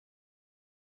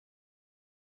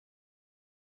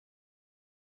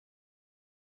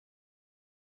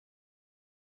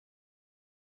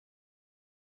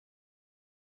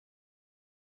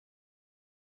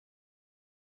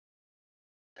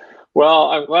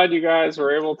Well, I'm glad you guys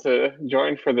were able to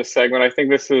join for this segment. I think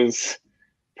this is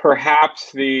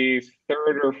perhaps the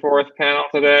third or fourth panel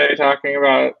today talking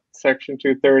about Section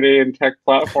 230 and tech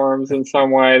platforms in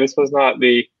some way. This was not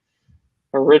the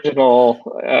original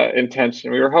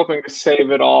intention. We were hoping to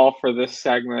save it all for this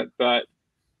segment, but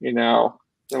you know,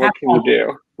 what can you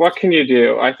do? What can you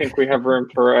do? I think we have room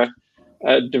for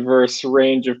a diverse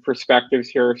range of perspectives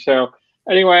here. So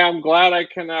anyway, I'm glad I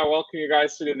can welcome you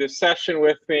guys to do this session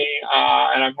with me,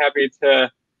 and I'm happy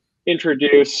to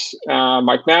introduce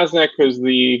Mike Masnick, who's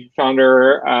the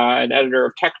founder and editor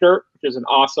of Techdirt, which is an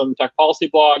awesome tech policy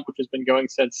blog, which has been going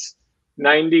since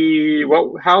 90.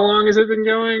 How long has it been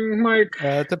going, Mike?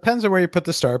 It depends on where you put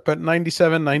the start, but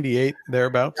 97, 98,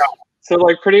 thereabouts. Yeah. So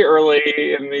like pretty early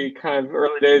in the kind of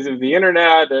early days of the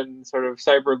internet and sort of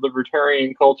cyber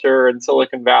libertarian culture in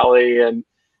Silicon Valley, and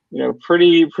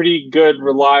pretty good,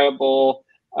 reliable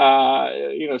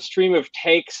stream of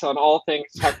takes on all things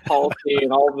tech policy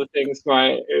and all of the things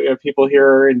my people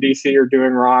here in DC are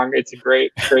doing wrong. It's a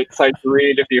great site to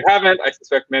read if you haven't. I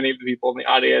suspect many of the people in the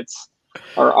audience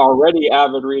are already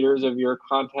avid readers of your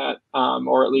content,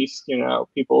 or at least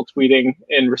people tweeting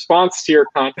in response to your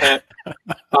content.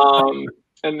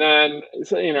 And then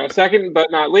second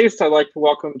but not least, I'd like to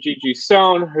welcome Gigi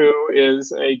Sohn, who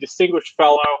is a distinguished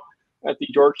fellow at the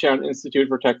Georgetown Institute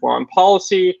for Tech Law and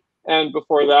Policy. And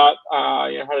before that,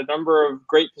 had a number of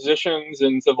great positions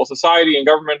in civil society and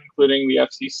government, including the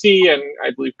FCC, and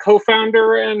I believe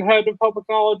co-founder and head of public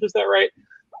knowledge. Is that right?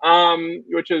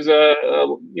 Which is a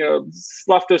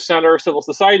leftist center civil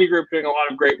society group doing a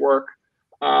lot of great work,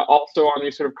 also on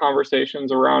these sort of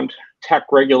conversations around tech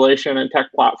regulation and tech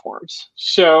platforms.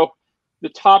 So the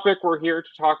topic we're here to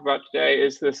talk about today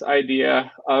is this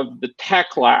idea of the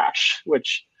techlash,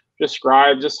 which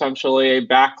describes essentially a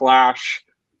backlash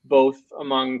both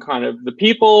among kind of the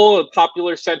people, a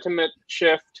popular sentiment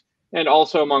shift, and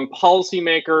also among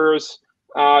policymakers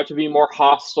to be more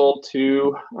hostile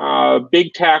to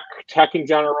big tech in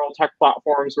general, tech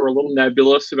platforms who are a little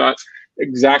nebulous about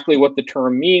exactly what the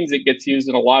term means. It gets used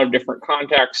in a lot of different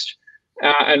contexts.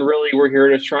 And really, we're here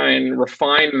to try and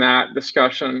refine that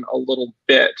discussion a little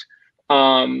bit.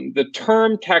 The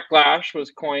term techlash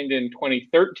was coined in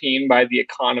 2013 by The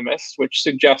Economist, which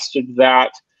suggested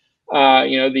that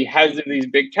the heads of these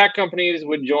big tech companies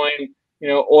would join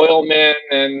oil men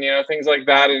and things like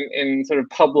that in sort of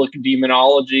public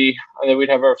demonology, and that we'd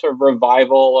have a sort of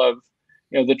revival of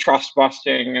the trust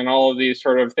busting and all of these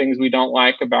sort of things we don't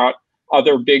like about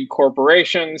other big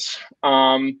corporations.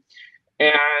 And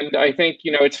I think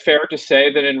it's fair to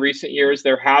say that in recent years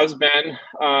there has been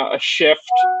a shift,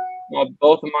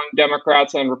 both among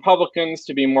Democrats and Republicans,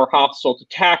 to be more hostile to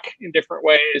tech in different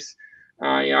ways.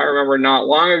 I remember not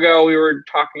long ago we were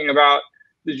talking about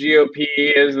the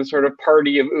GOP as the sort of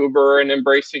party of Uber and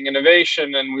embracing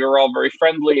innovation, and we were all very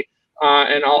friendly.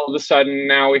 And all of a sudden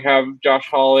now we have Josh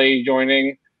Hawley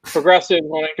joining progressives,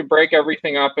 wanting to break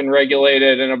everything up and regulate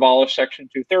it and abolish Section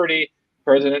 230.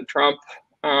 President Trump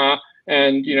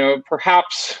and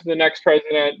perhaps the next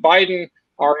President Biden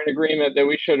are in agreement that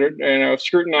we should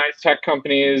scrutinize tech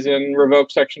companies and revoke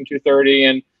Section 230.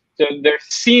 And so there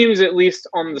seems, at least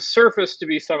on the surface, to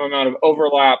be some amount of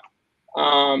overlap.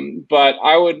 But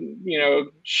I would,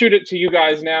 shoot it to you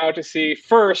guys now to see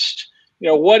first,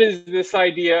 what is this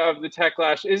idea of the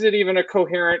techlash? Is it even a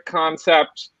coherent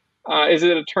concept? Is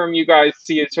it a term you guys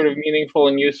see as sort of meaningful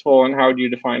and useful, and how do you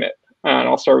define it? And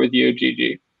I'll start with you,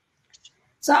 Gigi.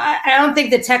 So I don't think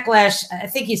the techlash, I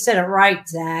think you said it right,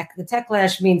 Zach. The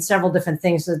techlash means several different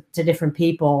things to different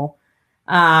people.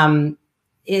 To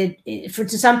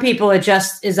some people, it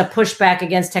just is a pushback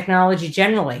against technology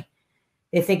generally.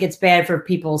 They think it's bad for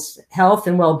people's health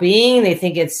and well-being. They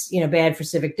think it's bad for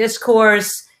civic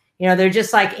discourse. They're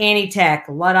just like anti-tech,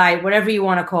 Luddite, whatever you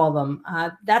want to call them.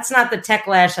 That's not the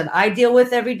techlash that I deal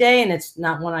with every day, and it's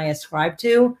not one I ascribe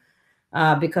to,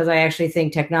 because I actually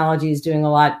think technology is doing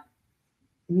a lot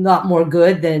more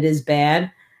good than it is bad.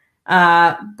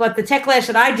 But the techlash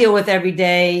that I deal with every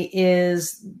day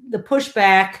is the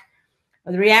pushback,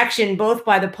 the reaction both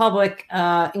by the public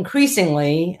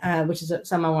increasingly, which is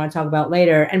something I want to talk about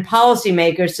later, and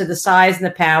policymakers to the size and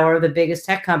the power of the biggest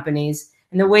tech companies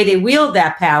and the way they wield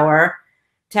that power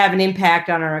to have an impact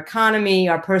on our economy,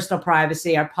 our personal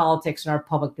privacy, our politics, and our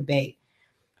public debate.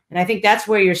 And I think that's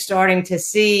where you're starting to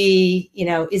see,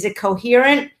 is it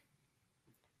coherent?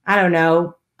 I don't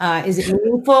know. Is it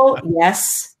meaningful?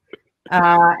 Yes.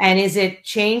 And is it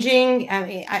changing? I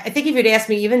mean, I think if you'd asked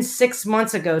me even 6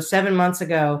 months ago, 7 months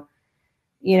ago,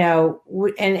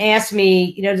 and asked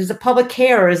me, does the public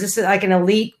care, or is this like an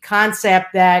elite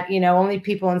concept that, only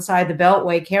people inside the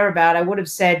Beltway care about? I would have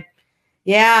said,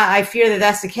 Yeah, I fear that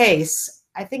that's the case.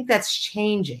 I think that's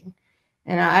changing.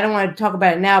 And I don't want to talk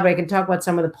about it now, but I can talk about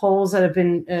some of the polls that have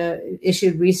been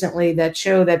issued recently that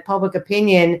show that public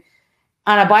opinion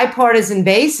on a bipartisan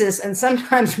basis, and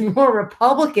sometimes more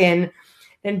Republican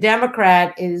than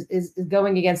Democrat, is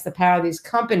going against the power of these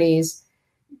companies.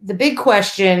 The big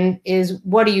question is,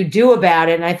 what do you do about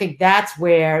it? And I think that's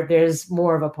where there's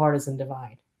more of a partisan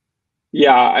divide.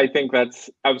 Yeah, I think that's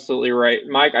absolutely right.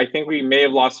 Mike, I think we may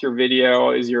have lost your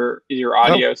video. Is your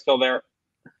audio still there?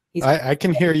 I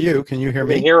can hear you. Can you hear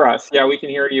me? You can hear us. Yeah, we can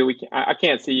hear you. I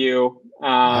can't see you.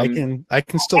 I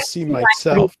can still see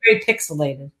myself. Very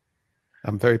pixelated.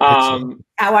 I'm very pixelated.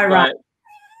 How ironic.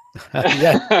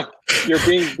 Yeah. You're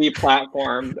being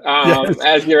deplatformed. Yes,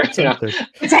 as you're,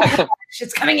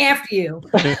 It's coming after you.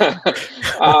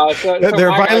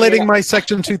 They're violating my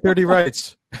Section 230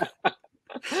 rights.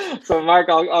 So, Mike,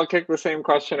 I'll kick the same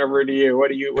question over to you. What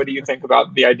do you think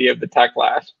about the idea of the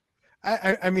Techlash?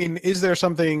 I mean, is there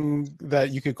something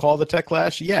that you could call the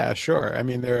Techlash? Yeah, sure. I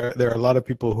mean, there are a lot of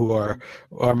people who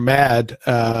are mad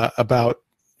about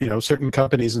certain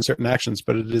companies and certain actions,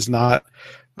 but it is not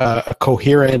a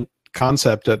coherent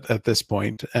concept at this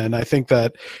point. And I think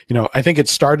that I think it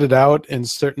started out in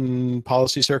certain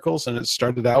policy circles, and it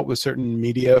started out with certain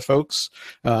media folks.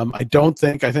 I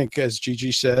think, as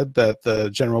Gigi said, that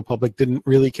the general public didn't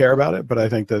really care about it, but I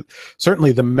think that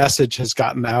certainly the message has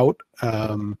gotten out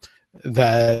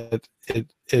that it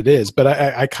is. But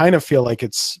I kind of feel like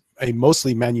it's a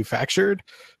mostly manufactured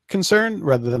concern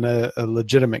rather than a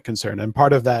legitimate concern, and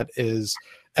part of that is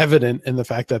evident in the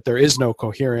fact that there is no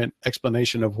coherent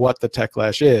explanation of what the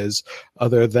Techlash is,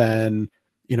 other than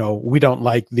we don't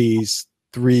like these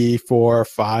 3, 4,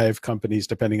 5 companies,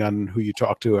 depending on who you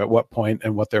talk to at what point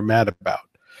and what they're mad about.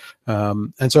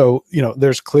 And so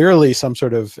there's clearly some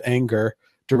sort of anger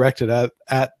directed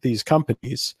at these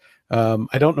companies.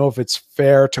 I don't know if it's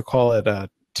fair to call it a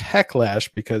Techlash,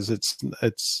 because it's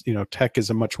tech is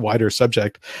a much wider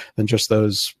subject than just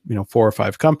those 4 or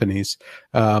 5 companies,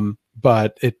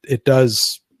 but it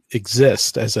does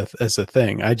exist as a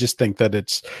thing. I just think that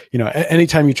it's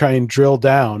anytime you try and drill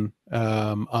down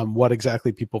on what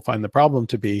exactly people find the problem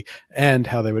to be and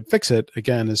how they would fix it,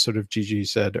 again, as sort of Gigi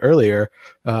said earlier,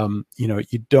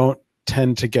 you don't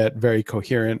tend to get very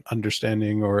coherent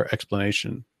understanding or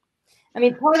explanation. I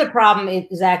mean, part of the problem is,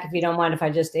 Zach, if you don't mind, if I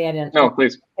just add in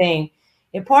please. Thing,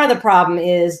 and part of the problem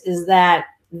is that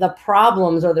the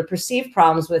problems or the perceived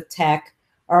problems with tech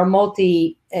are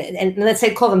and let's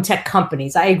say call them tech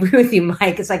companies. I agree with you,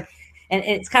 Mike. It's like, and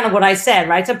it's kind of what I said,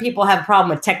 right? Some people have a problem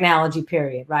with technology,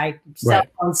 period, right? Cell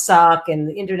phones suck and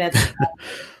the internet sucks.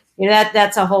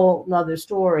 That's a whole nother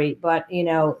story. But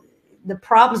the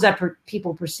problems that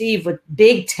people perceive with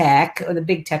big tech or the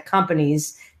big tech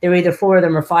companies, there are either 4 of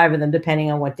them or 5 of them,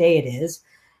 depending on what day it is.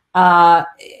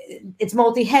 It's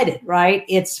multi-headed, right?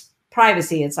 It's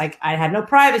privacy. It's like, I have no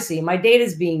privacy. My data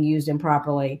is being used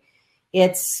improperly.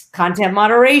 It's content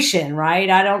moderation,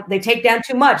 right? They take down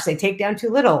too much. They take down too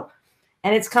little.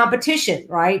 And it's competition,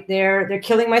 right? They're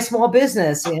killing my small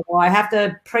business. I have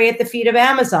to pray at the feet of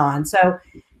Amazon. So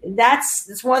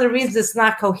that's one of the reasons it's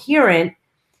not coherent.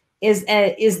 Is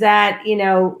that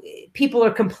people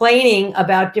are complaining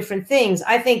about different things.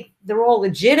 I think they're all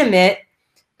legitimate,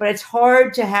 but it's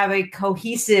hard to have a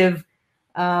cohesive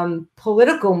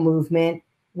political movement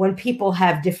when people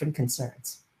have different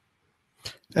concerns.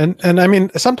 And I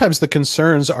mean, sometimes the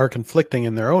concerns are conflicting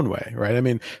in their own way, right? I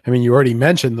mean, you already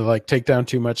mentioned the take down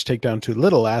too much, take down too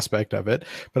little aspect of it,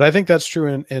 but I think that's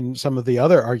true in some of the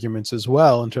other arguments as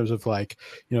well, in terms of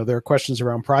there are questions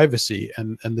around privacy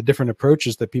and the different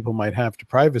approaches that people might have to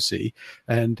privacy,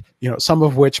 and some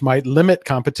of which might limit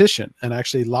competition and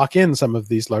actually lock in some of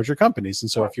these larger companies. And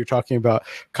so if you're talking about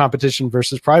competition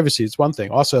versus privacy, it's one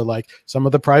thing. Also, some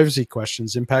of the privacy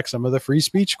questions impact some of the free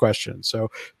speech questions.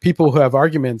 So people who have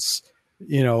arguments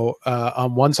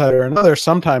on one side or another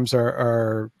sometimes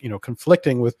are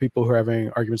conflicting with people who are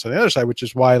having arguments on the other side, which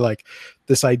is why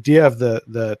this idea of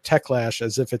the Techlash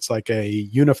as if it's like a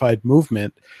unified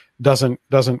movement doesn't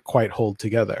quite hold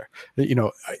together.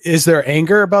 Is there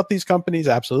anger about these companies?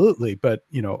 Absolutely, but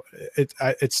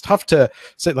it's tough to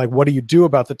say what do you do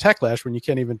about the Techlash when you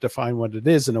can't even define what it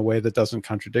is in a way that doesn't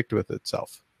contradict with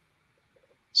itself.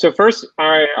 So first,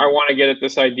 I want to get at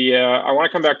this idea. I want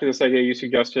to come back to this idea you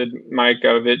suggested, Mike,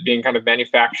 of it being kind of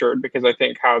manufactured, because I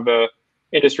think how the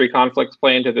industry conflicts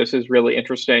play into this is really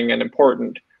interesting and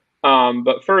important.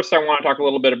 But first, I want to talk a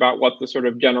little bit about what the sort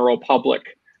of general public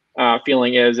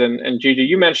feeling is. And Gigi,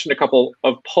 you mentioned a couple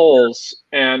of polls,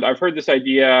 and I've heard this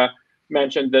idea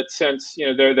mentioned that since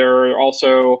there are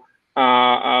also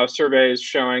surveys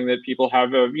showing that people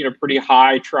have a pretty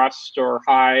high trust or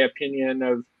high opinion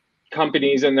of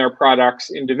companies and their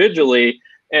products individually,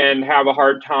 and have a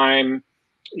hard time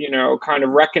kind of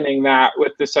reckoning that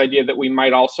with this idea that we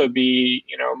might also be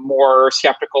more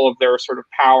skeptical of their sort of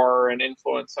power and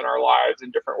influence in our lives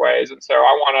in different ways. And so I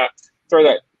want to throw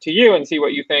that to you and see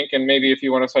what you think, and maybe if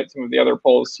you want to cite some of the other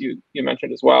polls you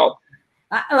mentioned as well.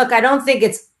 Look, I don't think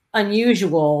it's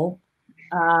unusual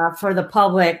for the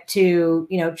public to,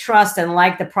 trust and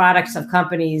like the products of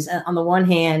companies on the one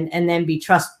hand, and then be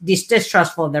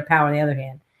distrustful of their power on the other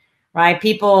hand, right?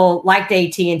 People liked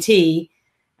AT&T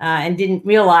and didn't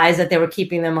realize that they were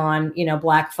keeping them on,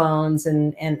 black phones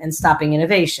and stopping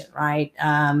innovation, right?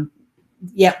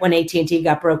 Yet when AT&T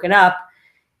got broken up,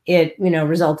 it,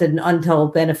 resulted in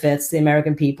untold benefits to the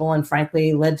American people, and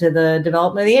frankly led to the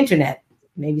development of the internet.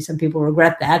 Maybe some people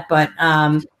regret that, but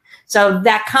so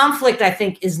that conflict, I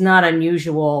think, is not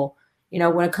unusual,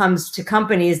 when it comes to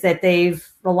companies that they've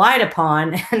relied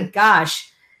upon. And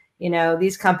gosh,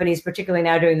 these companies, particularly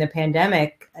now during the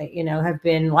pandemic, have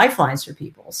been lifelines for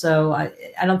people. So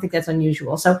I don't think that's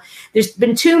unusual. So there's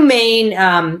been two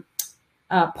main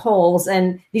polls,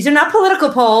 and these are not political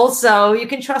polls, so you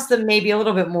can trust them maybe a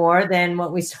little bit more than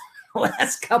what we saw the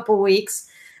last couple of weeks.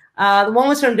 The one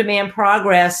was from Demand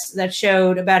Progress that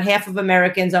showed about half of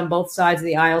Americans on both sides of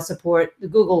the aisle support the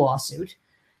Google lawsuit,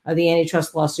 the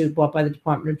antitrust lawsuit brought by the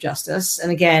Department of Justice.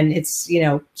 And again, it's,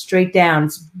 straight down,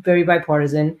 it's very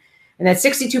bipartisan. And that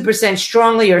 62%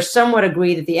 strongly or somewhat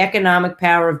agree that the economic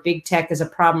power of big tech is a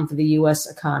problem for the U.S.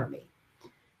 economy.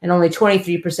 And only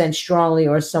 23% strongly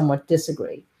or somewhat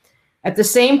disagree. At the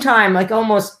same time, like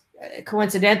almost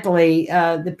coincidentally,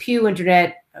 the Pew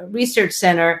Internet Research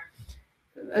Center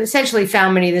essentially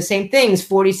found many of the same things.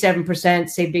 47%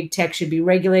 say big tech should be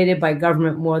regulated by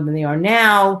government more than they are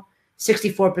now.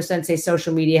 64% say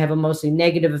social media have a mostly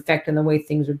negative effect on the way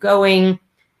things are going.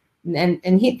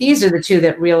 These are the two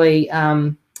that really,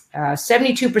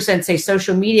 72% say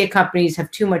social media companies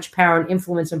have too much power and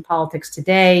influence in politics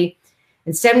today.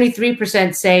 And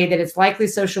 73% say that it's likely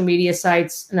social media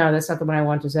sites. No, that's not the one I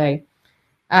want to say.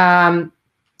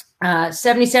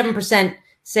 77%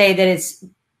 say that it's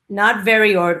not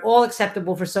very or at all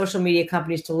acceptable for social media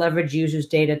companies to leverage users'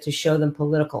 data to show them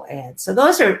political ads. So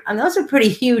those are pretty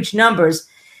huge numbers.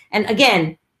 And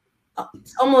again,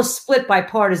 it's almost split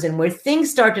bipartisan. Where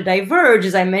things start to diverge,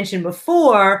 as I mentioned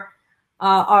before,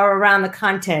 are around the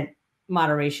content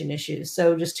moderation issues.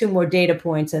 So just two more data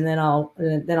points, and then I'll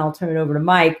turn it over to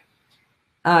Mike.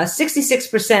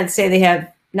 66% say they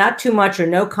have not too much or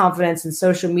no confidence in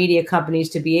social media companies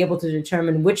to be able to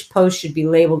determine which posts should be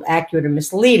labeled accurate or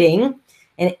misleading.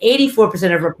 And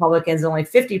 84% of Republicans, only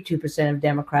 52% of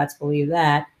Democrats believe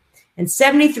that. And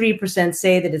 73%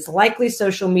 say that it's likely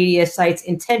social media sites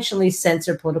intentionally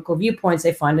censor political viewpoints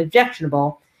they find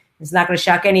objectionable. It's not going to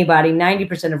shock anybody.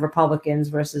 90% of Republicans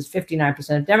versus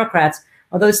 59% of Democrats,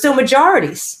 although it's still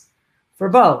majorities for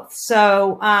both.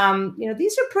 So,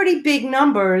 these are pretty big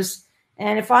numbers.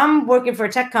 And if I'm working for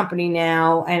a tech company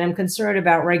now and I'm concerned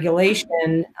about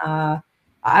regulation,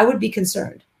 I would be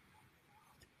concerned.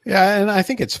 Yeah, and I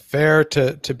think it's fair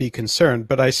to be concerned,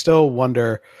 but I still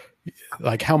wonder,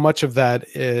 like, how much of that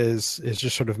is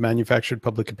just sort of manufactured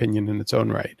public opinion in its own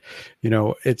right.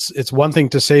 It's one thing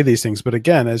to say these things, but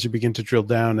again, as you begin to drill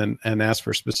down and ask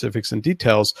for specifics and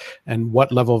details and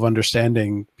what level of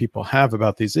understanding people have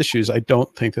about these issues, I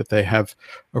don't think that they have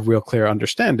a real clear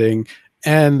understanding.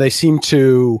 And they seem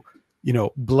to,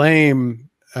 blame,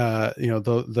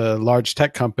 the large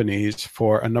tech companies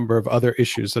for a number of other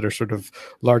issues that are sort of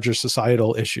larger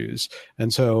societal issues.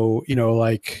 And so, there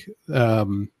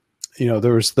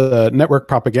was the network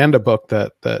propaganda book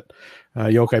that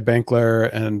Yochai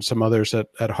Benkler and some others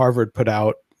at Harvard put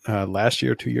out last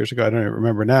year, 2 years ago, I don't even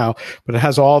remember now, but it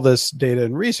has all this data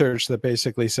and research that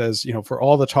basically says, for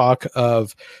all the talk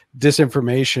of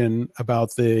disinformation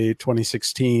about the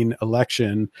 2016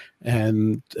 election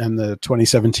and the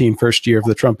 2017 first year of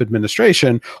the Trump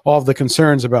administration, all of the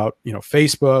concerns about,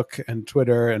 Facebook and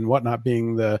Twitter and whatnot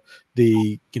being the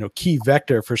key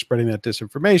vector for spreading that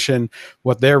disinformation,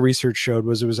 what their research showed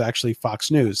was it was actually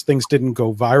Fox News. Things didn't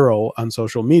go viral on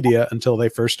social media until they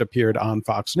first appeared on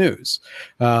Fox News.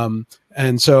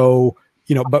 And so,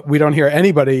 but we don't hear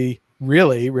anybody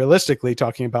really realistically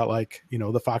talking about, like,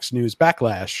 the Fox News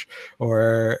backlash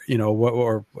or,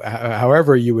 or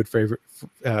however you would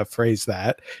phrase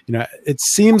that. It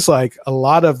seems like a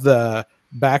lot of the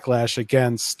backlash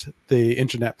against the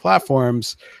internet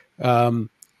platforms, it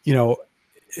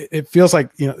feels like,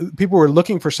 people were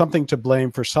looking for something to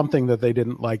blame for something that they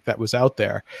didn't like that was out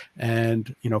there.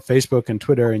 And, Facebook and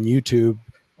Twitter and YouTube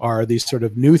are these sort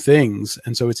of new things.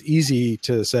 And so it's easy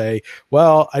to say,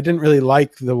 well, I didn't really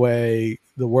like the way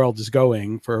the world is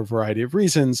going for a variety of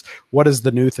reasons. What is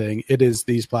the new thing? It is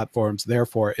these platforms.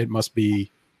 Therefore, it must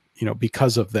be,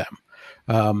 because of them.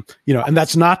 And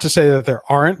that's not to say that there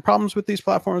aren't problems with these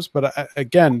platforms, but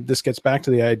again, this gets back to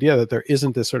the idea that there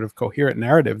isn't this sort of coherent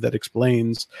narrative that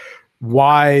explains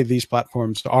why these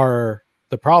platforms are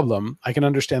the problem. I can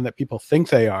understand that people think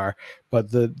they are,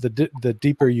 but the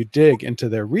deeper you dig into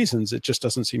their reasons, it just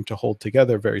doesn't seem to hold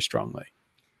together very strongly.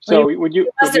 So would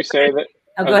you say that?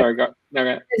 Oh, sorry, go.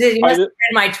 No, you must have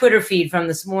read my Twitter feed from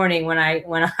this morning when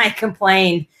I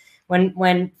complained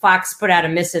when Fox put out a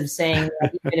missive saying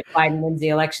that even if Biden wins the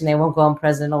election, they won't go on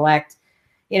president-elect.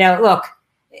 Look,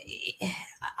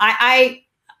 I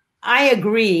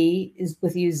agree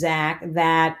with you, Zach,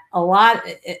 that a lot,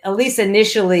 at least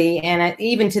initially, and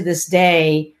even to this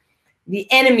day, the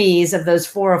enemies of those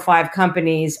 4 or 5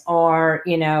 companies are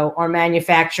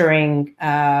manufacturing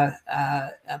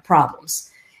problems.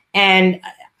 And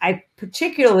I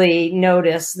particularly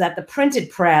notice that the printed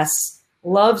press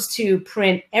loves to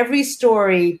print every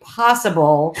story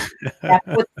possible that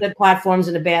puts the platforms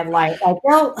in a bad light. Like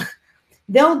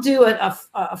they'll do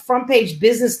a front page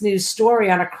business news story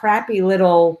on a crappy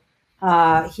little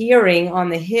hearing on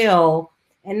the Hill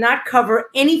and not cover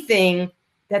anything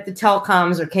that the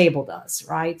telecoms or cable does,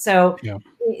 right? So yeah.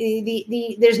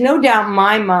 There's no doubt in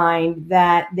my mind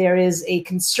that there is a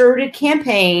concerted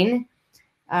campaign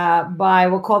by,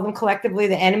 we'll call them collectively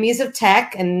the enemies of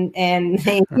tech, and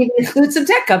they even include some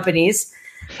tech companies,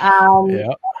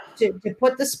 to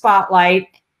put the spotlight,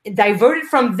 divert it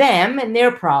from them and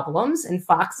their problems, and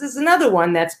Fox is another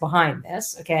one that's behind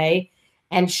this, okay,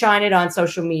 and shine it on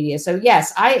social media. So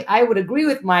yes, I would agree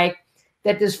with Mike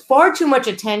that there's far too much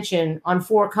attention on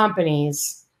 4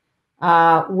 companies,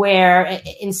 where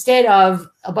instead of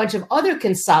a bunch of other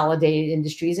consolidated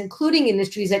industries, including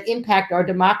industries that impact our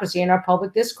democracy and our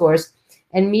public discourse,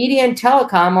 and media and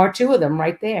telecom are 2 of them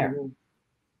right there.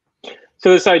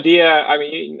 So this idea,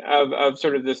 of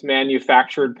sort of this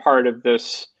manufactured part of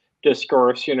this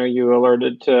discourse, you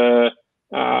alerted to,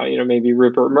 maybe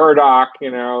Rupert Murdoch,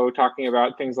 talking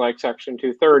about things like Section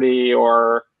 230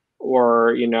 or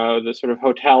the sort of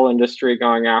hotel industry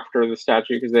going after the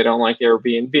statute because they don't like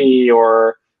Airbnb,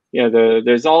 or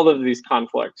there's all of these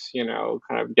conflicts, kind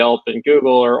of Yelp and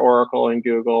Google, or Oracle and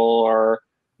Google, or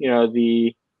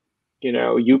the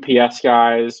UPS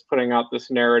guys putting out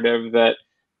this narrative that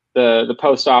the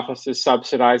post office is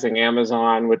subsidizing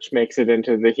Amazon, which makes it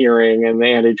into the hearing and the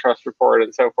antitrust report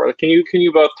and so forth. Can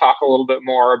you both talk a little bit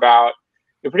more about,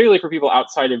 particularly for people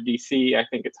outside of DC, I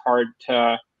think it's hard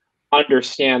to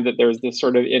understand that there's this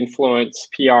sort of influence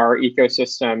PR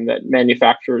ecosystem that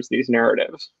manufactures these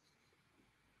narratives.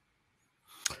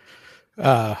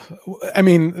 Yes,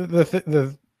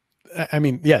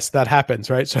 that happens,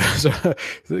 right? So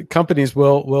the companies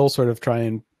will sort of try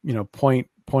and point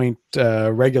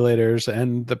regulators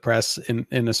and the press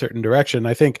in a certain direction.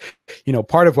 I think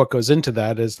part of what goes into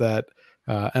that is that,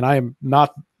 and I am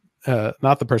not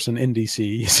the person in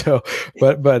DC. So,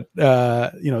 but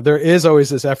there is always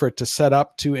this effort to set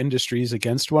up 2 industries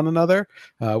against one another,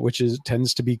 which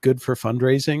tends to be good for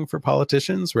fundraising for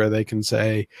politicians, where they can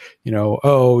say, we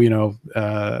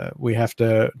have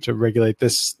to regulate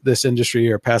this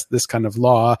industry or pass this kind of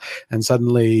law, and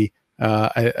suddenly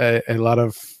a lot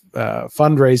of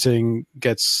fundraising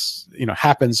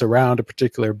happens around a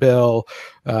particular bill.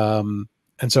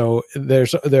 And so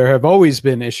there have always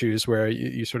been issues where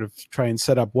you sort of try and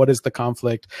set up what is the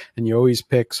conflict, and you always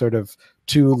pick sort of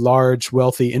 2 large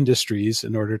wealthy industries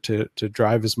in order to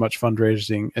drive as much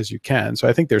fundraising as you can. So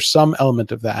I think there's some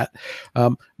element of that.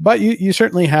 But you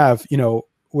certainly have,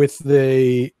 with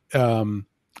the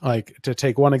like, to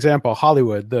take one example,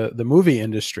 Hollywood, the movie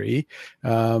industry,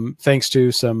 thanks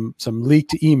to some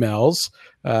leaked emails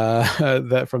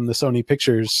that from the Sony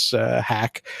Pictures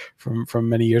hack from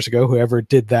many years ago, whoever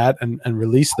did that and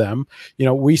released them,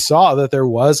 we saw that there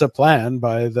was a plan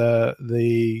by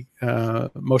the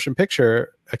Motion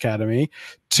Picture Academy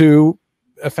to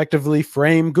effectively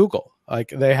frame Google. Like,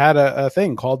 they had a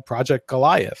thing called Project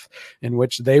Goliath, in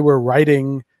which they were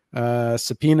writing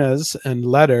subpoenas and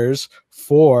letters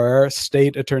for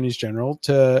state attorneys general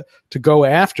to go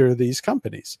after these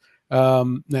companies,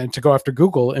 and to go after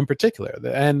Google in particular.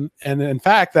 And in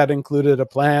fact, that included a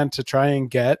plan to try and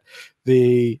get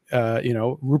the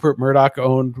Rupert Murdoch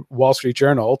owned Wall Street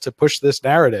Journal to push this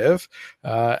narrative,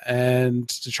 and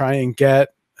to try and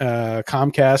get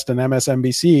Comcast and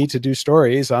MSNBC to do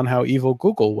stories on how evil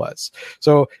Google was.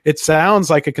 So it sounds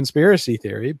like a conspiracy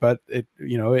theory, but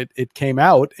it came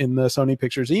out in the Sony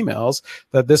Pictures emails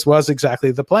that this was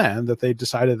exactly the plan, that they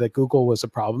decided that Google was a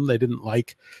problem. They didn't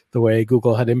like the way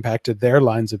Google had impacted their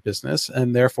lines of business,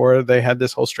 and therefore they had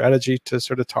this whole strategy to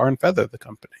sort of tar and feather the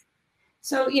company.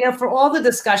 So, for all the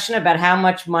discussion about how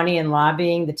much money in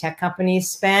lobbying the tech companies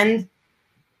spend,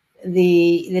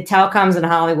 the telecoms in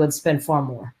Hollywood spend far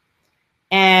more.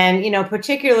 And,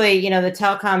 particularly, the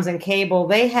telecoms and cable,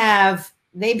 they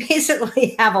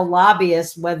basically have a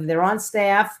lobbyist, whether they're on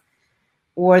staff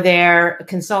or they're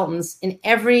consultants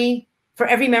for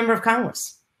every member of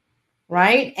Congress.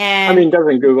 Right. And I mean,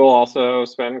 doesn't Google also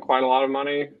spend quite a lot of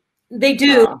money? They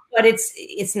do, but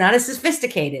it's not as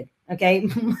sophisticated. Okay.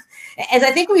 As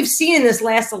I think we've seen in this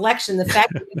last election, the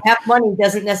fact that you have money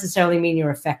doesn't necessarily mean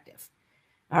you're effective.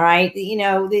 All right.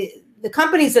 The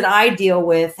companies that I deal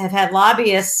with have had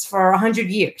lobbyists for 100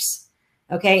 years.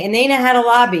 Okay. And they know how to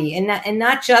lobby, and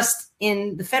not just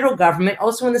in the federal government,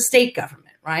 also in the state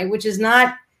government. Right. Which is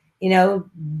not,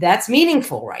 that's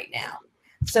meaningful right now.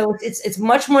 So it's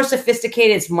much more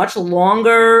sophisticated. It's much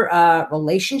longer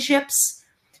relationships.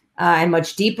 And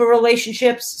much deeper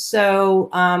relationships. So,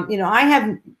 I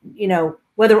have,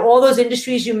 whether all those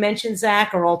industries you mentioned,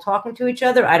 Zach, are all talking to each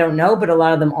other, I don't know, but a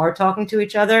lot of them are talking to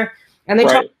each other, and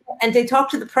they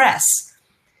talk to the press,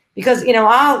 because,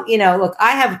 look,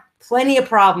 I have plenty of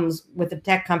problems with the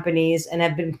tech companies and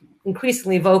have been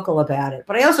increasingly vocal about it,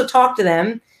 but I also talk to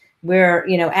them. We're,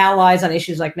 allies on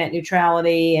issues like net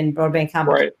neutrality and broadband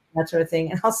competition, that sort of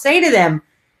thing. And I'll say to them,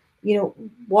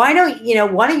 why don't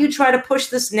you try to push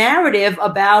this narrative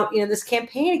about, this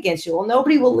campaign against you? Well,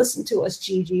 nobody will listen to us,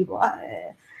 Gigi.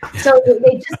 So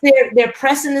their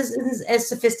press isn't as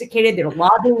sophisticated. Their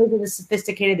lobbying isn't as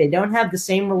sophisticated. They don't have the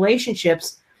same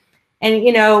relationships. And,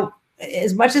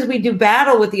 as much as we do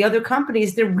battle with the other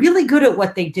companies, they're really good at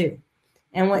what they do.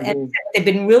 And what they've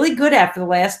been really good at for the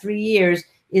last 3 years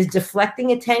is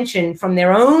deflecting attention from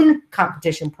their own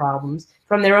competition problems,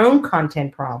 from their own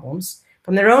content problems,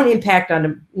 from their own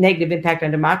negative impact on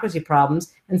democracy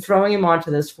problems, and throwing them onto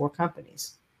those 4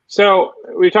 companies. So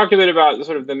we talked a bit about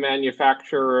sort of the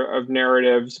manufacture of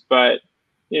narratives, but,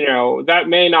 that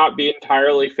may not be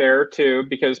entirely fair too,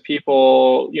 because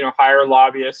people, hire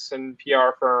lobbyists and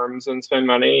PR firms and spend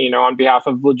money, on behalf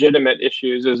of legitimate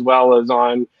issues as well as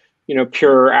on,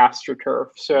 pure AstroTurf.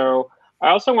 So I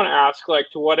also want to ask,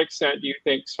 to what extent do you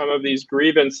think some of these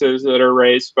grievances that are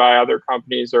raised by other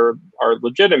companies are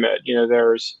legitimate?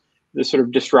 There's the sort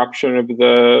of disruption of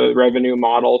the revenue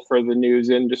model for the news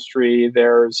industry.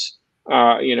 There's,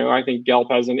 I think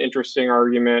Yelp has an interesting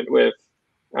argument with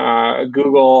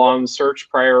Google on search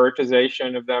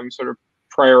prioritization, of them sort of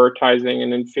prioritizing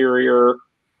an inferior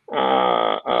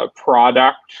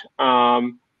product.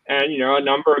 And, a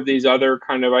number of these other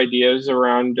kind of ideas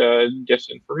around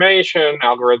disinformation,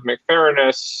 algorithmic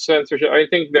fairness, censorship. I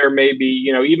think there may be,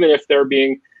 even if they're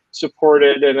being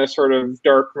supported in a sort of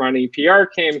dark money PR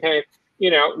campaign,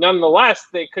 nonetheless,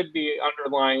 they could be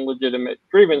underlying legitimate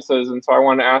grievances. And so I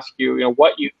want to ask you,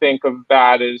 what you think of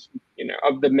that is,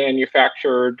 of the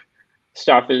manufactured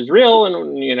stuff is real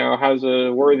and, has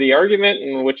a worthy argument,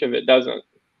 and which of it doesn't.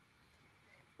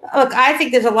 Look, I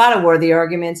think there's a lot of worthy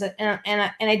arguments,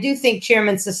 and I do think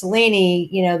Chairman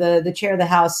Cicilline, the chair of the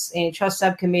House Antitrust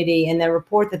Subcommittee, and the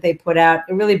report that they put out,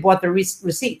 it really brought the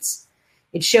receipts.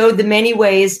 It showed the many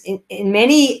ways, in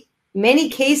many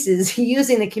cases,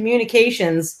 using the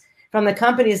communications from the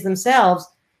companies themselves,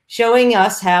 showing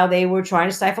us how they were trying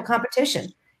to stifle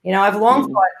competition. I've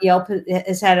long thought Yelp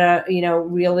has had a,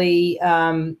 really,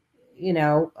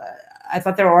 I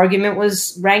thought their argument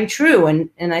rang true,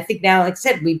 and I think now, like I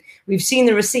said, we've seen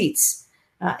the receipts.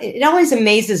 It always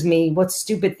amazes me what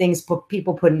stupid things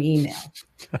people put in email.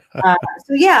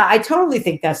 So yeah, I totally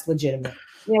think that's legitimate.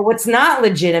 What's not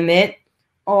legitimate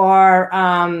are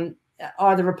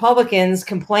the Republicans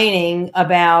complaining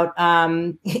about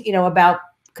about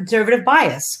conservative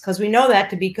bias, because we know that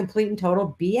to be complete and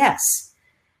total BS.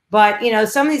 But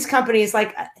some of these companies,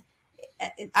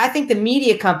 I think the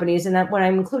media companies, and when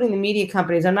I'm including the media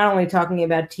companies, I'm not only talking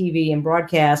about TV and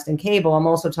broadcast and cable, I'm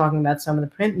also talking about some of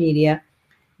the print media.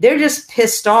 They're just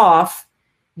pissed off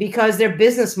because their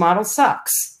business model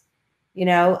sucks.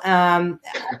 I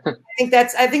think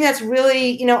that's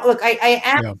really, look, I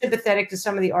am sympathetic to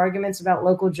some of the arguments about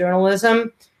local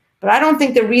journalism, but I don't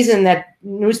think the reason that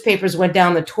newspapers went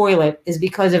down the toilet is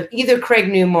because of either Craig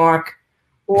Newmark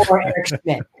or Eric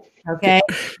Schmidt. Okay.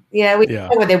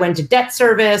 Know they went to debt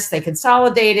service, they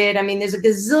consolidated. I mean, there's a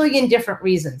gazillion different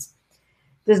reasons.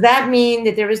 does that mean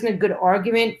that there isn't a good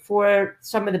argument for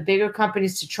some of the bigger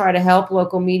companies to try to help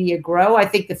local media grow? I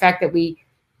think the fact that we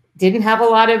don't have a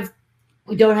lot of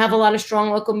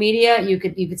strong local media, you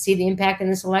could see the impact in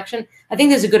this election. I think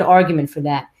there's a good argument for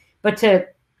that. But to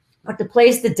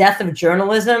place the death of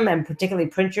journalism, and particularly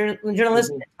print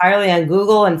journalism, entirely on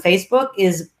Google and Facebook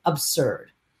is absurd.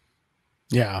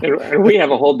 Yeah, and we have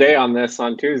a whole day on this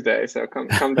on Tuesday, so come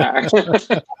back.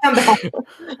 Come back.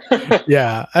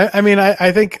 Yeah,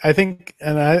 I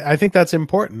think that's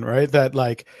important, right? That,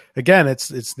 like, again, it's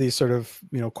the sort of,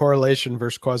 correlation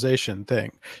versus causation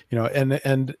thing,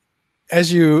 and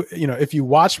as if you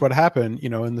watch what happened,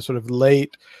 in the sort of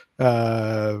late,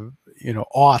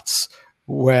 aughts,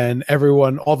 when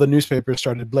all the newspapers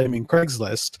started blaming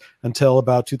Craigslist until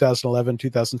about 2011,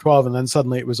 2012, and then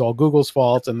suddenly it was all Google's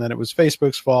fault, and then it was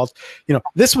Facebook's fault.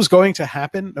 This was going to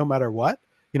happen no matter what.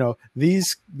 The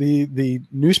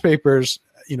newspapers,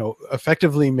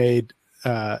 effectively made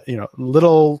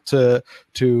little to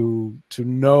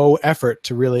no effort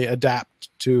to really adapt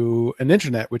to an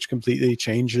internet which completely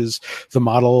changes the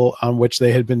model on which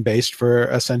they had been based for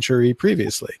a century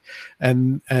previously,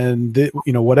 and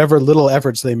whatever little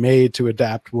efforts they made to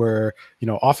adapt were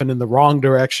often in the wrong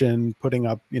direction, putting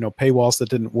up paywalls that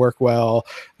didn't work well,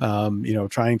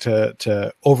 trying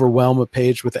to overwhelm a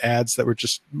page with ads that were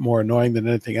just more annoying than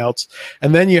anything else.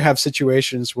 And then you have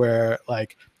situations where,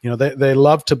 like, they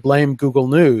love to blame Google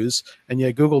News, and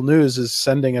yet Google News is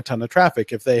sending a ton of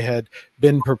traffic. If they had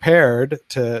been prepared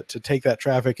to take that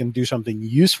traffic and do something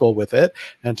useful with it,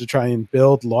 and to try and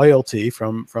build loyalty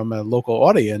from a local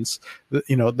audience,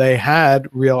 they had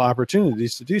real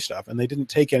opportunities to do stuff, and they didn't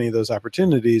take any of those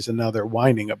opportunities, and now they're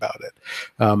whining about it.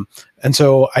 And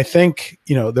so I think,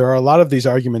 there are a lot of these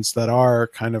arguments that are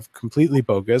kind of completely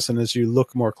bogus, and as you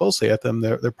look more closely at them,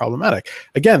 they're problematic.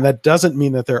 Again, that doesn't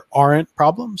mean that there aren't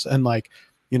problems. And, like,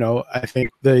 I think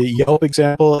the Yelp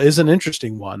example is an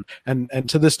interesting one. And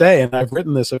to this day, and I've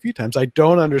written this a few times, I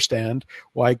don't understand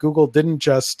why Google didn't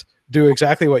just do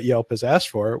exactly what Yelp has asked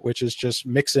for, which is just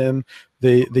mix in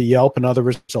the Yelp and other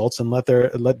results, and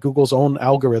let Google's own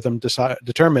algorithm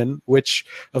determine which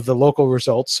of the local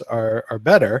results are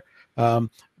better.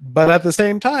 But at the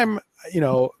same time,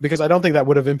 because I don't think that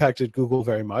would have impacted Google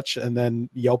very much, and then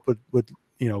Yelp would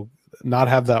not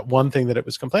have that one thing that it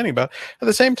was complaining about. At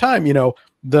the same time,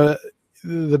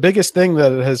 the biggest thing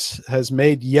that has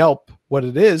made Yelp what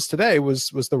it is today was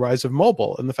the rise of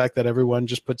mobile, and the fact that everyone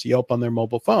just puts Yelp on their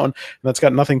mobile phone, and that's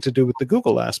got nothing to do with the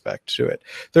Google aspect to it.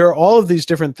 There are all of these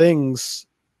different things,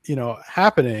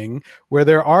 happening where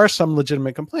there are some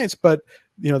legitimate complaints, but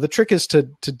the trick is to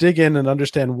dig in and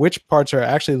understand which parts are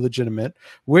actually legitimate,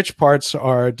 which parts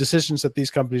are decisions that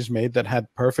these companies made that had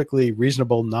perfectly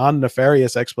reasonable,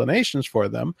 non-nefarious explanations for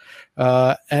them,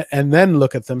 and then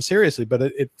look at them seriously. But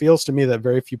it feels to me that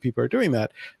very few people are doing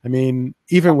that. I mean,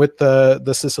 even with the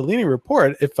Cicilline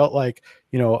report, it felt like,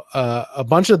 a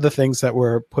bunch of the things that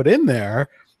were put in there,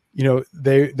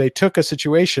 they took a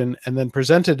situation and then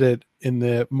presented it in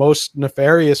the most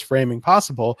nefarious framing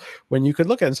possible, when you could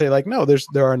look at it and say, like, no,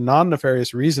 there are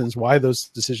non-nefarious reasons why those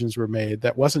decisions were made.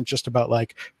 That wasn't just about,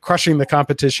 like, crushing the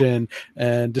competition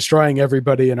and destroying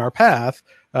everybody in our path,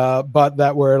 but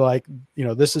that were like,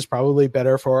 this is probably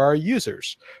better for our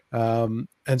users. And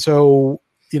so,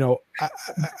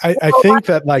 I think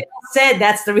that, like, said,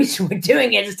 that's the reason we're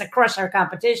doing it, is to crush our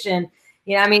competition.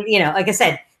 Like I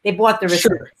said, they bought the results.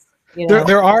 Sure.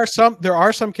 There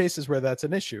are some cases where that's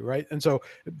an issue, right? And so,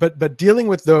 but dealing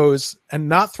with those and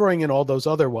not throwing in all those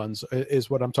other ones is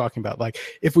what I'm talking about. Like,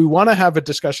 if we want to have a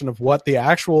discussion of what the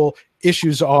actual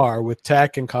issues are with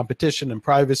tech and competition and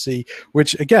privacy,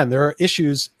 which, again, there are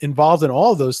issues involved in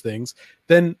all of those things,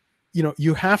 then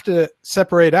you have to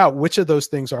separate out which of those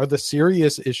things are the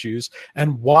serious issues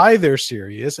and why they're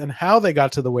serious and how they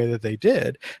got to the way that they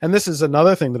did. And this is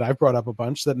another thing that I've brought up a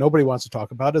bunch that nobody wants to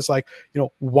talk about, is, like,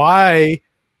 why,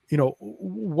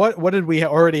 what did we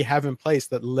already have in place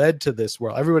that led to this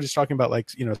world? Everybody's talking about, like,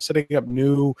 setting up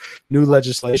new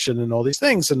legislation and all these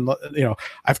things. And,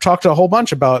 I've talked a whole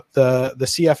bunch about the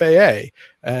CFAA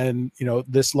and,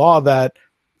 this law that,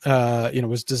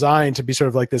 was designed to be sort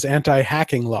of like this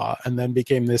anti-hacking law, and then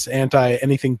became this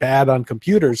anti-anything bad on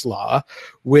computers law,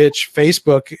 which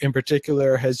Facebook in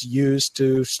particular has used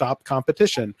to stop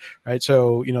competition, right?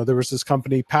 So, there was this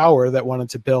company, Power, that wanted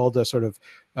to build a sort of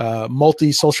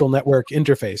multi-social network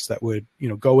interface that would,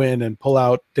 go in and pull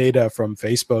out data from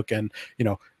Facebook and,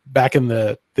 back in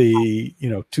the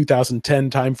 2010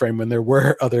 timeframe when there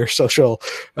were other social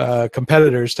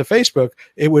competitors to Facebook,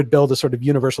 it would build a sort of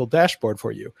universal dashboard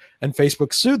for you. And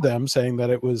Facebook sued them, saying that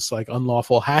it was like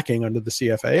unlawful hacking under the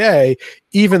CFAA,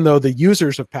 even though the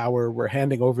users of power were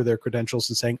handing over their credentials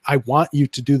and saying, "I want you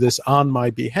to do this on my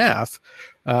behalf."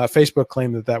 Facebook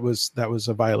claimed that that was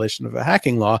a violation of a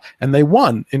hacking law, and they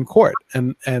won in court.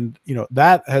 And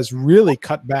that has really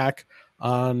cut back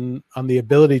on the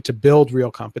ability to build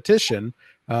real competition.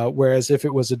 Whereas if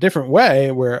it was a different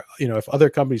way, where if other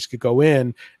companies could go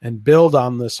in and build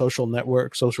on the social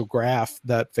network, social graph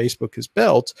that Facebook has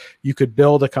built, you could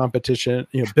build a competition,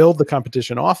 build the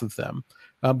competition off of them.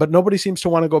 But nobody seems to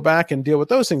want to go back and deal with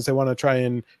those things. They want to try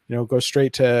and go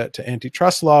straight to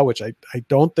antitrust law, which I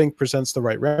don't think presents the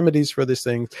right remedies for this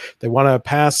thing. They want to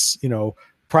pass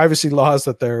privacy laws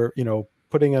that they're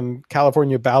putting in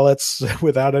California ballots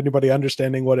without anybody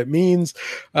understanding what it means.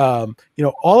 All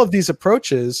of these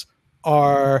approaches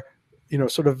are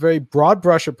sort of very broad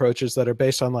brush approaches that are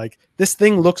based on like, this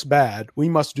thing looks bad, we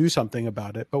must do something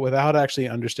about it, but without actually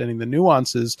understanding the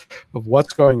nuances of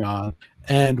what's going on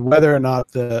and whether or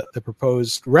not the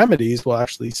proposed remedies will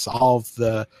actually solve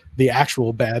the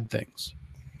actual bad things.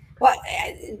 Well,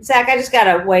 Zach, I just got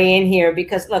to weigh in here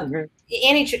because, look,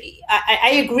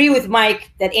 I agree with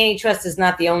Mike that antitrust is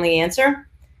not the only answer.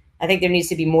 I think there needs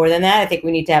to be more than that. I think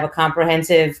we need to have a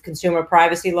comprehensive consumer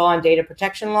privacy law and data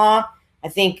protection law. I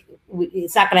think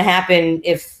it's not going to happen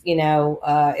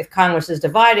if Congress is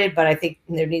divided, but I think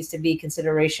there needs to be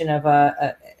consideration of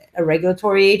a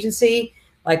regulatory agency,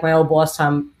 like my old boss,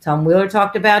 Tom Wheeler,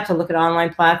 talked about, to look at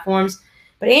online platforms.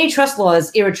 But antitrust law is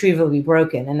irretrievably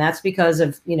broken, and that's because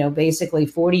of basically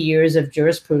 40 years of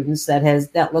jurisprudence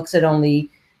that looks at only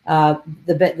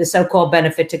the so-called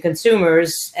benefit to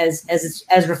consumers as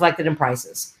reflected in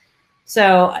prices.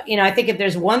 So I think if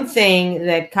there's one thing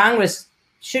that Congress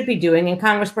should be doing, and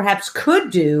Congress perhaps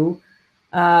could do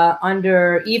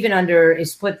under a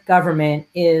split government,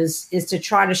 is to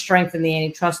try to strengthen the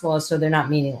antitrust laws so they're not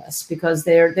meaningless, because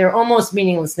they're almost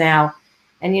meaningless now.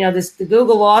 And, the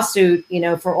Google lawsuit,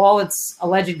 for all its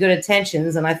alleged good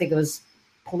intentions, and I think it was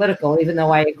political, even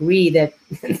though I agree that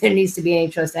there needs to be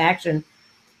antitrust action,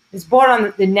 is brought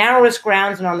on the narrowest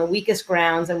grounds and on the weakest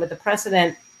grounds. And with the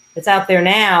precedent that's out there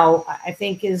now, I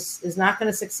think is not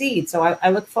going to succeed. So I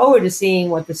look forward to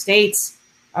seeing what the states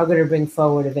are going to bring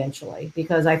forward eventually,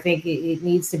 because I think it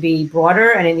needs to be broader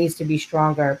and it needs to be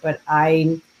stronger. But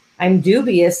I'm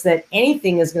dubious that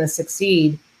anything is going to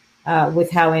succeed with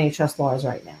how antitrust law is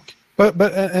right now. But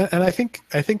I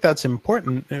think that's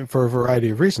important for a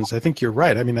variety of reasons. I think you're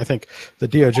right. I mean, I think the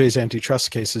DOJ's antitrust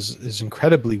case is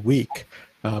incredibly weak.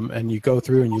 And you go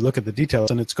through and you look at the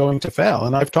details, and it's going to fail.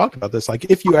 And I've talked about this. Like,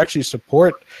 if you actually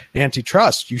support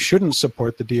antitrust, you shouldn't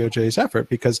support the DOJ's effort,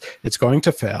 because it's going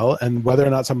to fail. And whether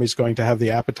or not somebody's going to have the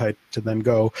appetite to then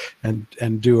go and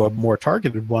do a more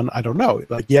targeted one, I don't know.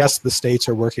 Like, yes, the states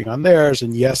are working on theirs,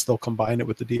 and yes, they'll combine it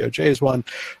with the DOJ's one.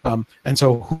 And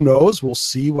so who knows? We'll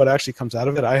see what actually comes out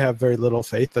of it. I have very little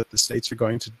faith that the states are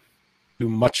going to do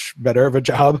much better of a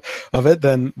job of it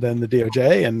than the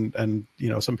DOJ, and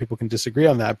some people can disagree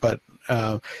on that, but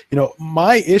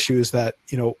my issue is that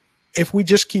if we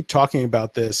just keep talking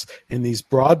about this in these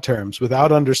broad terms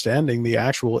without understanding the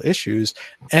actual issues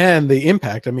and the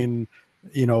impact, I mean,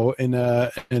 in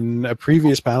a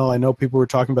previous panel, I know people were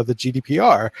talking about the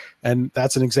GDPR, and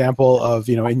that's an example of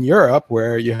in Europe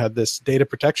where you had this data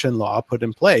protection law put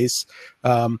in place.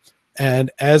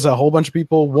 And as a whole bunch of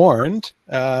people warned,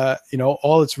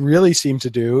 all it's really seemed to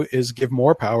do is give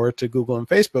more power to Google and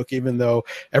Facebook, even though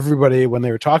everybody, when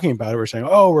they were talking about it, were saying,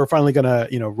 oh, we're finally going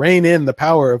to, rein in the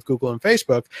power of Google and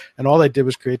Facebook. And all they did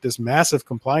was create this massive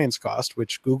compliance cost,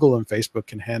 which Google and Facebook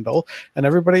can handle, and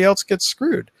everybody else gets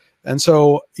screwed. And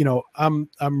so, I'm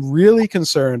really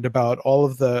concerned about all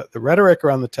of the rhetoric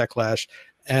around the Techlash.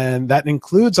 And that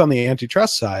includes on the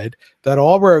antitrust side, that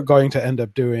all we're going to end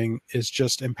up doing is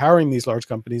just empowering these large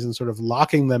companies and sort of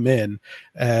locking them in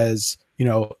as,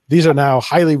 these are now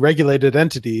highly regulated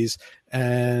entities,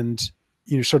 and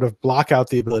sort of block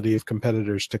out the ability of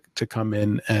competitors to come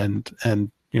in and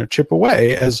chip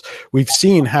away, as we've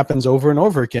seen happens over and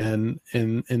over again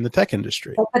in the tech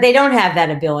industry. But they don't have that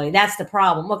ability. That's the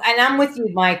problem. Look, and I'm with you,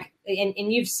 Mike,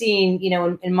 and you've seen,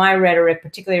 in my rhetoric,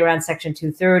 particularly around Section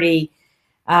 230,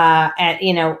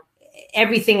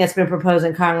 everything that's been proposed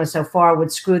in Congress so far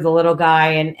would screw the little guy,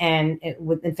 and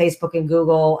Facebook and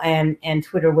Google and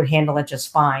Twitter would handle it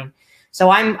just fine. So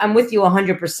I'm with you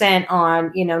 100%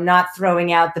 on not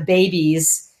throwing out the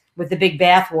babies with the big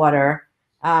bathwater.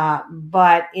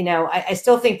 But, I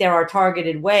still think there are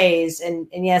targeted ways. And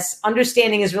yes,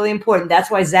 understanding is really important.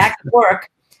 That's why Zach's work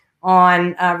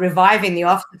on reviving the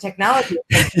Office of Technology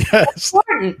is yes.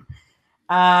 important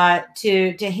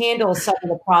to handle some of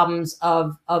the problems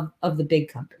of the big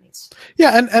companies.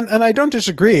 Yeah, and I don't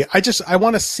disagree. I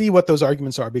want to see what those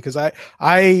arguments are, because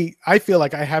I feel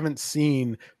like I haven't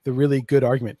seen the really good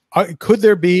argument. Could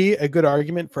there be a good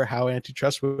argument for how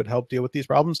antitrust would help deal with these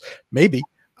problems? Maybe.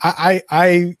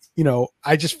 I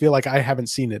just feel like I haven't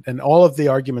seen it. And all of the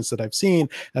arguments that I've seen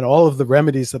and all of the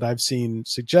remedies that I've seen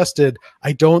suggested,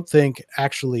 I don't think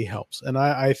actually helps. And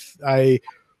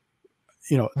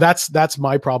that's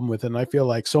my problem with it. And I feel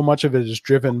like so much of it is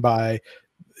driven by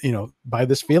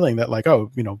this feeling that like,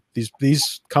 oh,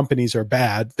 these companies are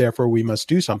bad, therefore we must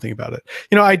do something about it.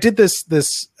 I did this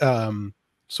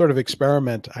sort of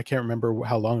experiment. I can't remember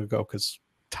how long ago, because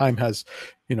time has,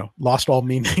 lost all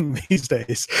meaning these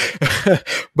days.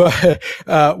 But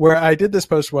where I did this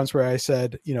post once where I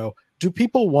said, do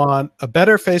people want a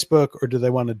better Facebook or do they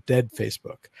want a dead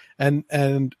Facebook? And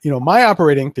my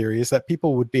operating theory is that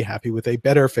people would be happy with a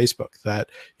better Facebook that,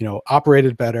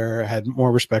 operated better, had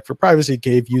more respect for privacy,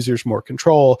 gave users more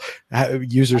control,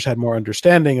 users had more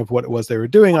understanding of what it was they were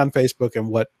doing on Facebook and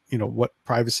what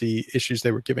privacy issues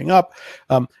they were giving up.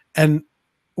 And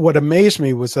what amazed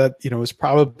me was that, it was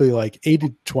probably like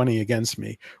 80-20 against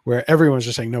me, where everyone's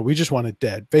just saying, no, we just want it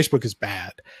dead. Facebook is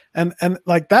bad. And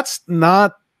like, that's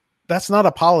not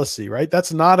a policy, right?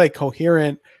 That's not a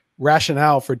coherent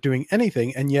rationale for doing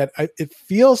anything. And yet it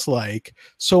feels like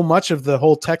so much of the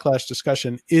whole Techlash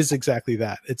discussion is exactly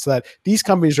that. It's that these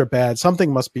companies are bad.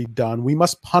 Something must be done. We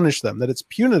must punish them, that it's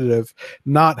punitive,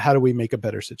 not how do we make a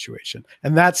better situation.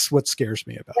 And that's what scares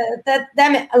me about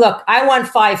it. Look, I want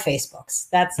 5 Facebooks.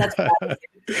 That's what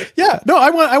yeah, no,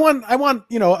 I want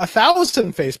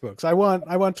 1,000 Facebooks. I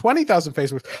want 20,000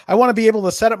 Facebooks. I want to be able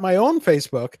to set up my own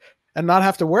Facebook and not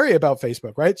have to worry about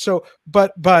Facebook, right? So,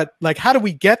 but like, how do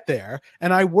we get there?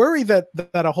 And I worry that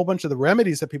a whole bunch of the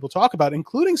remedies that people talk about,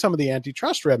 including some of the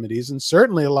antitrust remedies and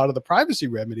certainly a lot of the privacy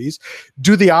remedies,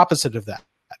 do the opposite of that.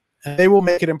 And they will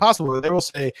make it impossible. They will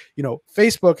say,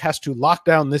 Facebook has to lock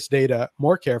down this data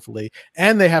more carefully,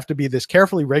 and they have to be this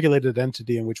carefully regulated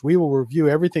entity in which we will review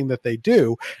everything that they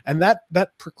do. And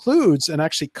that precludes and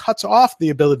actually cuts off the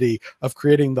ability of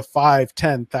creating the 5,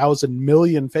 10,000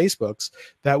 million Facebooks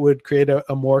that would create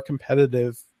a more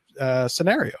competitive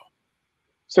scenario.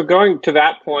 So going to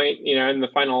that point, in the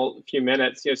final few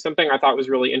minutes, something I thought was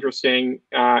really interesting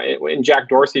in Jack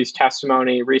Dorsey's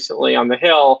testimony recently on the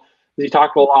Hill. He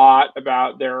talked a lot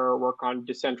about their work on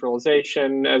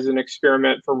decentralization as an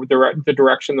experiment for the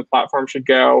direction the platform should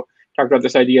go. Talked about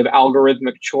this idea of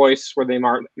algorithmic choice, where they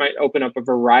might open up a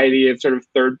variety of sort of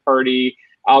third-party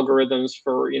algorithms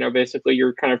for, basically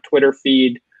your kind of Twitter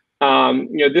feed.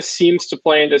 This seems to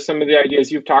play into some of the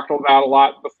ideas you've talked about a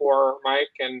lot before, Mike,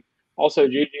 and also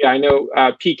Gigi. I know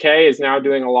PK is now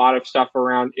doing a lot of stuff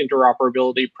around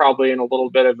interoperability, probably in a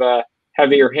little bit of a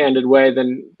heavier-handed way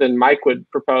than Mike would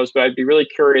propose, but I'd be really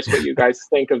curious what you guys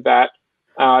think of that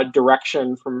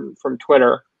direction from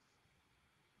Twitter.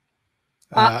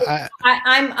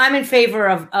 I'm in favor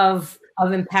of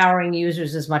empowering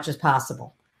users as much as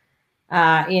possible.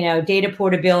 Data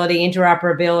portability,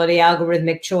 interoperability,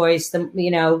 algorithmic choice,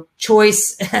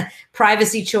 choice,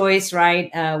 privacy choice,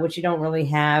 right? Which you don't really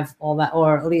have all that,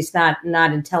 or at least not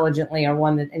intelligently, or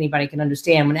one that anybody can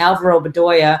understand. When Alvaro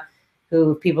Bedoya,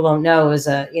 who people don't know is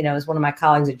one of my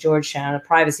colleagues at Georgetown, a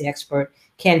privacy expert,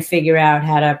 can't figure out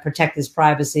how to protect his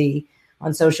privacy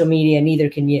on social media, neither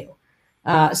can you.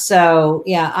 So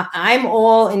yeah, I'm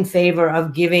all in favor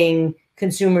of giving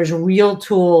consumers real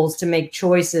tools to make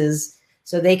choices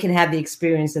so they can have the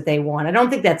experience that they want. I don't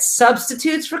think that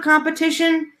substitutes for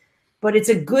competition, but it's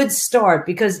a good start,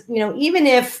 because, even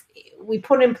if we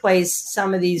put in place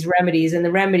some of these remedies and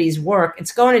the remedies work,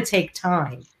 it's going to take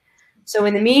time. So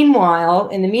in the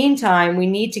meantime, we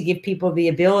need to give people the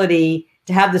ability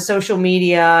to have the social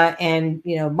media and,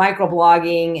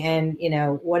 microblogging and,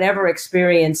 whatever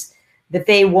experience that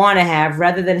they want to have,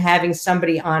 rather than having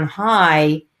somebody on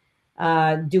high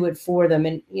do it for them.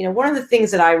 And, one of the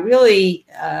things that I really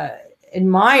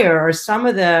admire are some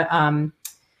of the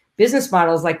business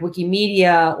models like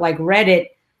Wikimedia, like Reddit,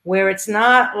 where it's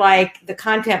not like the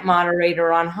content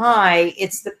moderator on high,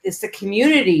 it's the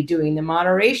community doing the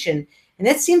moderation. And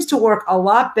that seems to work a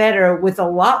lot better with a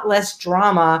lot less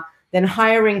drama than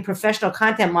hiring professional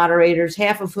content moderators,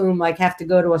 half of whom have to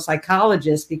go to a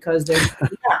psychologist because they're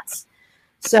nuts.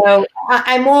 So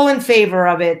I'm all in favor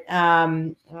of it.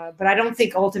 But I don't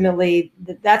think ultimately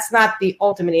that's not the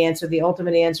ultimate answer. The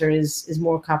ultimate answer is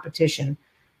more competition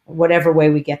whatever way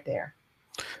we get there.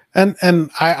 And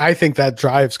I think that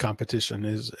drives competition.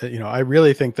 Is, you know, I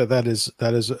really think that is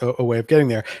a way of getting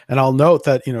there. And I'll note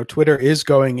that, you know, Twitter is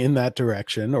going in that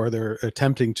direction, or they're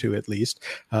attempting to at least.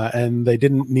 And they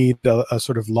didn't need a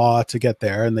sort of law to get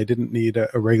there, and they didn't need a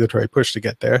regulatory push to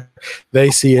get there.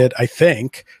 They see it, I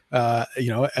think, you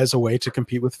know, as a way to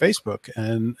compete with Facebook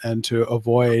and to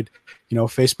avoid, you know,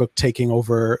 Facebook taking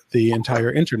over the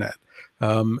entire internet.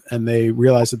 And they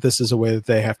realize that this is a way that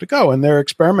they have to go, and they're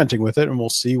experimenting with it, and we'll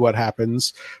see what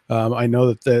happens. I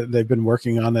know that they've been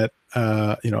working on it,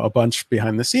 you know, a bunch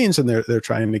behind the scenes, and they're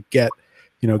trying to get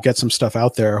some stuff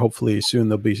out there. Hopefully soon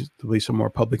there'll be some more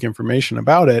public information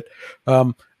about it.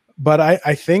 But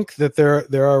I think that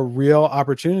there are real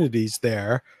opportunities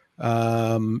there.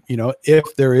 You know,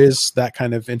 if there is that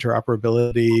kind of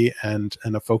interoperability and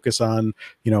a focus on,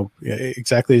 you know,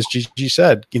 exactly as Gigi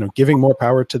said, you know, giving more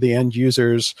power to the end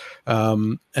users,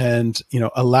 and, you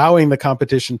know, allowing the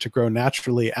competition to grow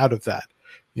naturally out of that.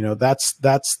 You know, that's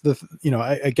the, you know,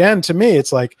 again, to me,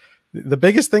 it's like the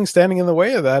biggest thing standing in the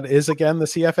way of that is, again, the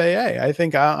CFAA. I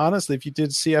think, honestly, if you did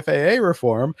CFAA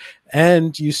reform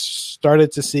and you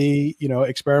started to see, you know,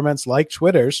 experiments like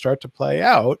Twitter start to play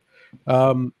out,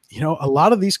 you know, a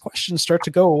lot of these questions start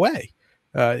to go away.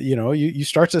 You know, you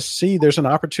start to see there's an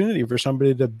opportunity for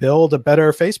somebody to build a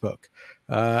better Facebook,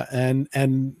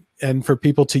 and for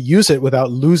people to use it without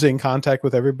losing contact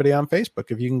with everybody on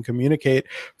Facebook. If you can communicate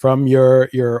from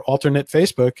your alternate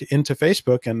Facebook into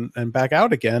Facebook and back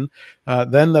out again,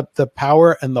 then the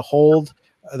power and the hold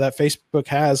that Facebook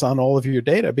has on all of your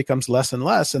data becomes less and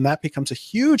less, and that becomes a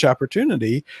huge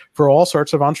opportunity for all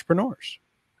sorts of entrepreneurs.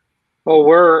 Well,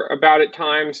 we're about at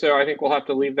time, so I think we'll have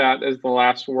to leave that as the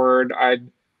last word. I'd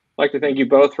like to thank you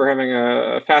both for having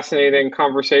a fascinating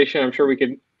conversation. I'm sure we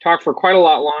could talk for quite a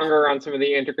lot longer on some of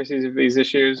the intricacies of these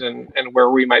issues and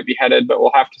where we might be headed, but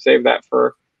we'll have to save that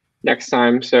for next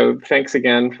time. So thanks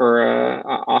again for an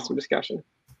awesome discussion.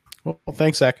 Well,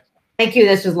 thanks, Zach. Thank you.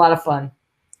 This was a lot of fun.